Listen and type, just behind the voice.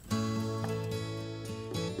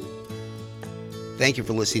Thank you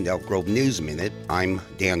for listening to Elk Grove News Minute. I'm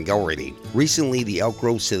Dan Gilready. Recently, the Elk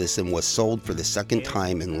Grove Citizen was sold for the second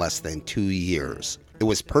time in less than 2 years. It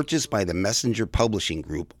was purchased by the Messenger Publishing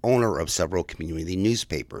Group, owner of several community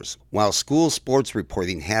newspapers. While school sports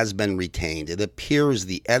reporting has been retained, it appears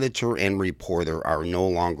the editor and reporter are no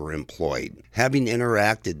longer employed. Having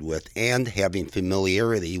interacted with and having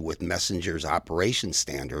familiarity with Messenger's operation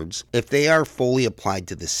standards, if they are fully applied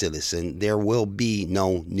to the Citizen, there will be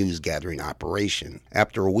no news gathering operation.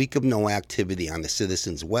 After a week of no activity on the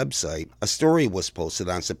Citizen's website, a story was posted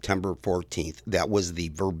on September 14th that was the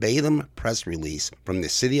verbatim press release from the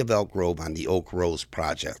City of Elk Grove on the Oak Rose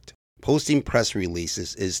project. Posting press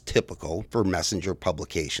releases is typical for Messenger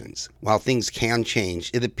publications. While things can change,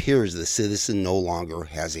 it appears the Citizen no longer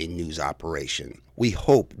has a news operation. We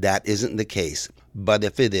hope that isn't the case, but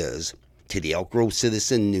if it is, to the Elk Grove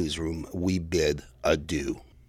Citizen newsroom, we bid adieu.